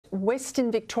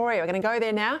Western Victoria. We're going to go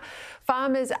there now.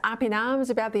 Farmers up in arms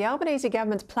about the Albanese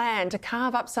government's plan to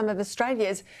carve up some of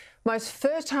Australia's most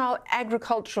fertile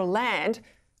agricultural land,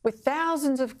 with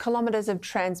thousands of kilometres of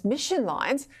transmission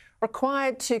lines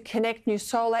required to connect new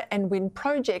solar and wind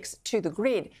projects to the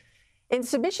grid. In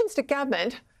submissions to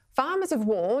government, farmers have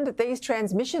warned that these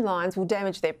transmission lines will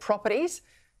damage their properties,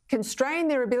 constrain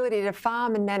their ability to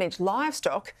farm and manage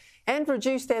livestock, and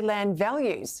reduce their land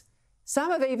values.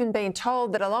 Some have even been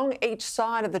told that along each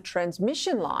side of the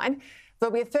transmission line,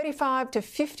 there'll be a 35 to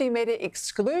 50 metre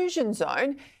exclusion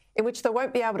zone in which they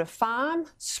won't be able to farm,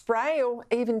 spray or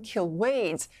even kill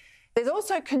weeds. There's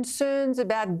also concerns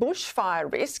about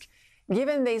bushfire risk,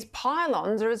 given these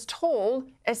pylons are as tall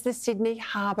as the Sydney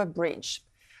Harbour Bridge.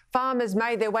 Farmers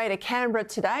made their way to Canberra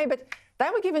today, but they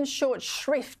were given short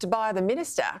shrift by the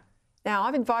minister. Now,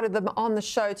 I've invited them on the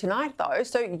show tonight, though,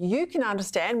 so you can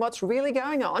understand what's really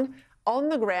going on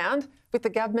the ground with the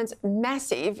government's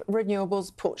massive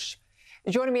renewables push.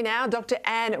 Joining me now, Dr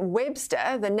Anne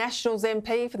Webster, the Nationals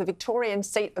MP for the Victorian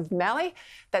seat of Mallee.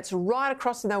 That's right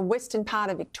across in the western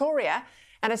part of Victoria,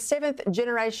 and a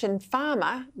seventh-generation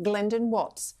farmer, Glendon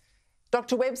Watts.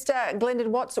 Dr Webster,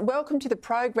 Glendon Watts, welcome to the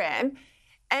program.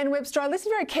 Anne Webster, I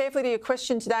listened very carefully to your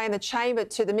question today in the chamber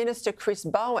to the Minister, Chris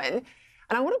Bowen,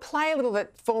 and I want to play a little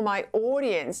bit for my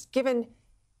audience, given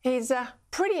his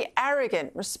pretty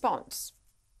arrogant response.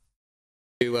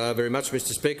 Thank you very much,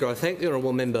 Mr Speaker. I thank the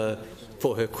honourable member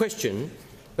for her question,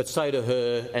 but say to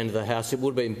her and the House it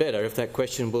would have been better if that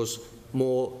question was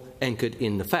more anchored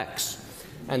in the facts.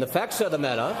 And the facts of the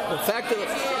matter, the fact of the...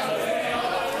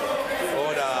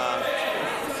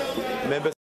 Order.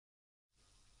 Member.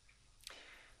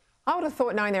 I would have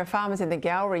thought, knowing there are farmers in the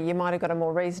gallery, you might have got a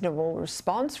more reasonable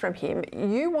response from him.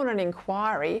 You want an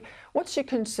inquiry. What's your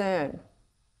concern?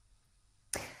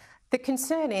 The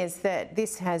concern is that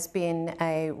this has been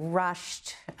a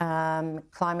rushed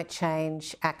climate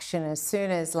change action. As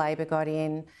soon as Labor got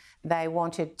in, they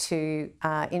wanted to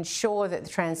ensure that the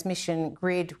transmission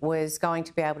grid was going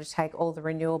to be able to take all the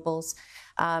renewables.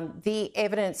 The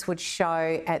evidence would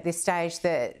show at this stage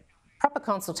that proper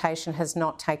consultation has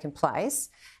not taken place,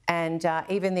 and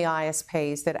even the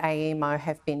ISPs that AEMO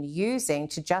have been using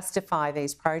to justify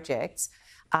these projects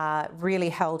are really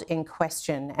held in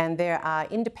question. And there are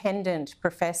independent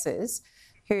professors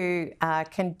who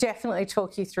can definitely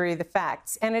talk you through the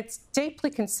facts. And it's deeply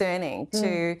concerning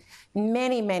to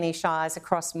many, many shires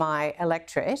across my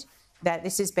electorate that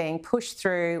this is being pushed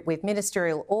through with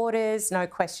ministerial orders, no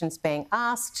questions being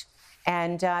asked,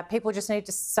 and people just need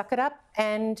to suck it up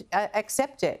and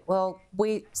accept it. Well,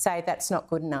 we say that's not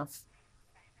good enough.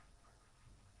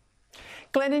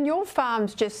 Glendon, your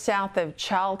farm's just south of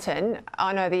Charlton.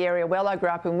 I know the area well. I grew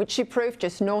up in Witchyproof,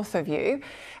 just north of you.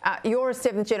 You're a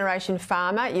seventh-generation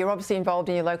farmer. You're obviously involved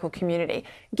in your local community.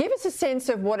 Give us a sense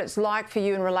of what it's like for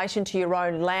you in relation to your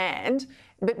own land,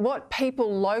 but what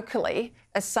people locally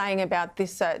are saying about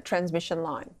this transmission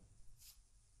line.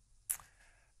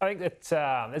 I think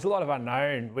that there's a lot of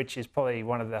unknown, which is probably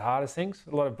one of the hardest things.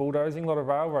 A lot of bulldozing, a lot of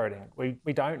railroading.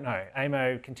 We don't know.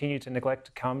 AEMO continue to neglect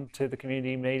to come to the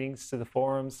community meetings, to the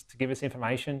forums, to give us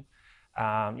information.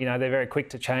 You know, they're very quick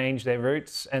to change their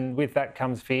routes, and with that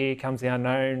comes fear, comes the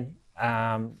unknown.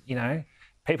 You know,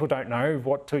 people don't know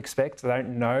what to expect. They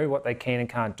don't know what they can and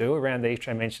can't do around these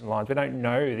transmission lines. We don't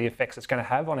know the effects it's going to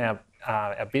have on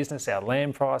our business, our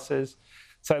land prices.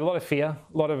 So a lot of fear,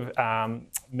 a lot of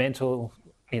mental,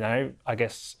 you know, I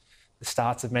guess the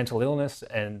starts of mental illness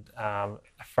and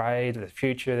afraid of the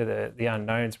future, the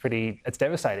unknown's it's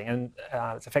devastating, and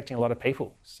it's affecting a lot of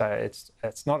people. So it's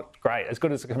not great. As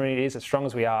good as the community is, as strong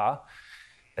as we are,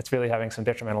 it's really having some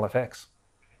detrimental effects.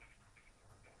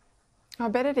 I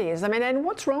bet it is. I mean, and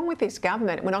what's wrong with this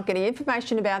government? We're not getting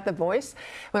information about the voice.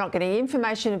 We're not getting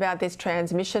information about this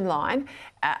transmission line.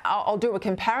 I'll do a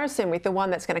comparison with the one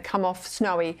that's going to come off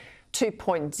Snowy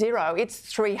 2.0. It's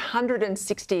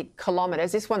 360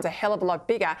 kilometres. This one's a hell of a lot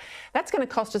bigger. That's going to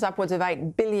cost us upwards of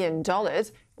 $8 billion.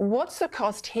 What's the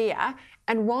cost here,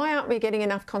 and why aren't we getting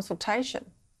enough consultation?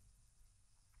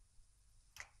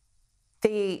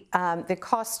 The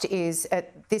cost is,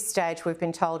 at this stage, we've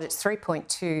been told it's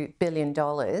 $3.2 billion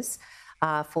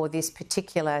for this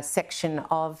particular section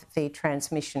of the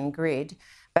transmission grid.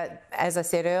 But as I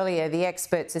said earlier, the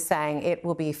experts are saying it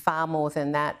will be far more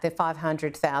than that. The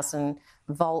 500,000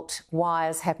 volt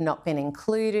wires have not been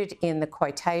included in the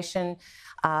quotation,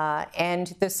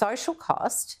 and the social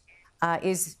cost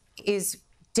is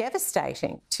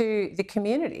devastating to the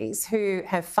communities who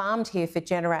have farmed here for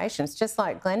generations, just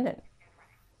like Glendon.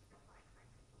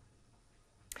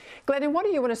 Glendon, what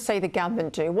do you want to see the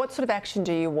government do? What sort of action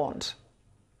do you want?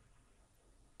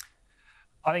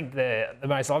 I think the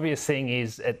most obvious thing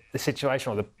is at the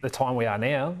situation or the time we are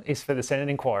now is for the Senate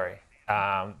inquiry.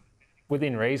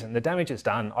 Within reason, the damage is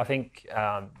done. I think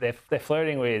they're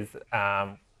flirting with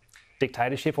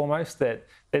dictatorship almost, that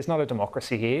there's not a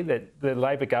democracy here, that the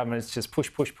Labor government is just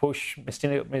push,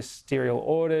 ministerial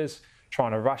orders,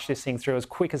 trying to rush this thing through as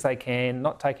quick as they can,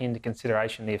 not taking into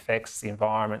consideration the effects, the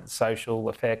environment, social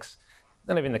effects,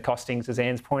 not even the costings, as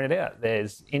Anne's pointed out.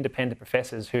 There's independent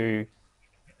professors who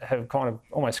have kind of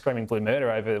almost screaming blue murder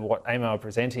over what AMO are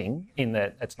presenting, in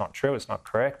that it's not true, it's not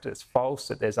correct, it's false,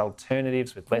 that there's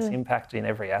alternatives with less impact in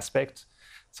every aspect.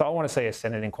 So I want to see a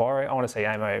Senate inquiry. I want to see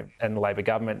AMO and the Labor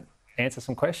government answer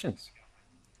some questions.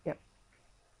 Yep.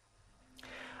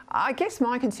 I guess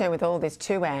my concern with all this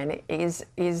too, Anne, is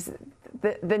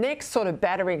the next sort of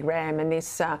battering ram in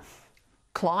this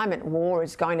climate war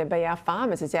is going to be our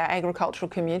farmers, is our agricultural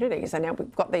communities. And now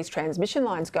we've got these transmission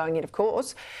lines going in, of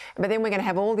course, but then we're going to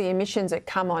have all the emissions that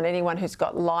come on anyone who's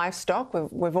got livestock.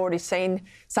 We've already seen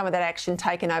some of that action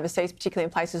taken overseas, particularly in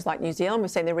places like New Zealand.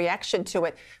 We've seen the reaction to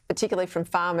it, particularly from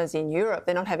farmers in Europe.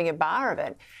 They're not having a bar of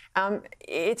it.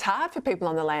 It's hard for people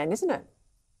on the land, isn't it?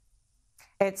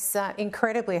 It's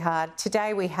incredibly hard.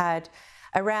 Today we had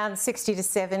around 60 to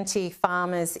 70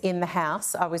 farmers in the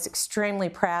House. I was extremely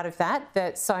proud of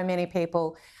that so many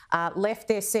people left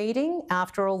their seeding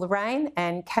after all the rain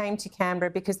and came to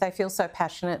Canberra because they feel so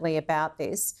passionately about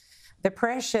this. The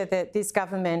pressure that this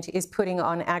government is putting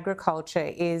on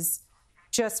agriculture is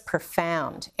just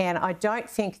profound. And I don't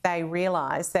think they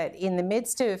realise that in the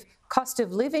midst of cost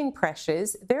of living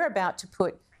pressures, they're about to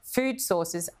put food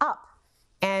sources up.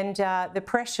 And the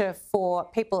pressure for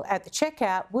people at the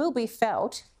checkout will be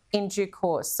felt in due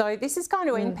course. So this is going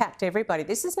to impact everybody.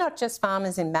 This is not just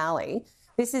farmers in Mallee.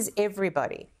 This is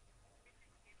everybody.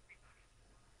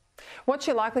 What's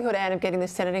your likelihood, Anne, of getting the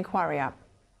Senate inquiry up?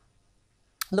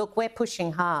 Look, we're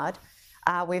pushing hard.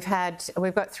 We've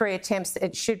got 3 attempts.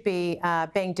 It should be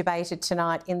being debated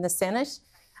tonight in the Senate.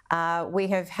 We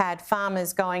have had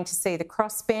farmers going to see the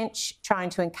crossbench, trying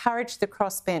to encourage the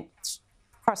crossbench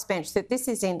that this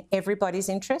is in everybody's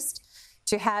interest,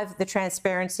 to have the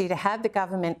transparency, to have the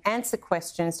government answer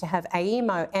questions, to have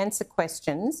AEMO answer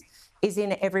questions is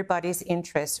in everybody's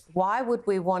interest. Why would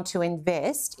we want to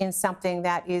invest in something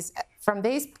that is, from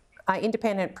these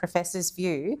independent professors'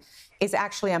 view, is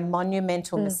actually a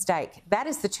monumental mistake? That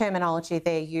is the terminology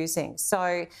they're using.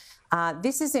 So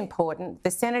this is important.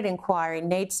 The Senate inquiry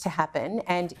needs to happen,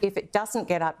 and if it doesn't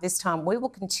get up this time, we will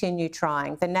continue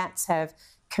trying. The Nats have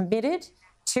committed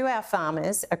to our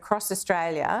farmers across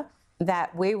Australia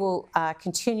that we will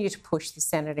continue to push the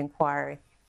Senate inquiry.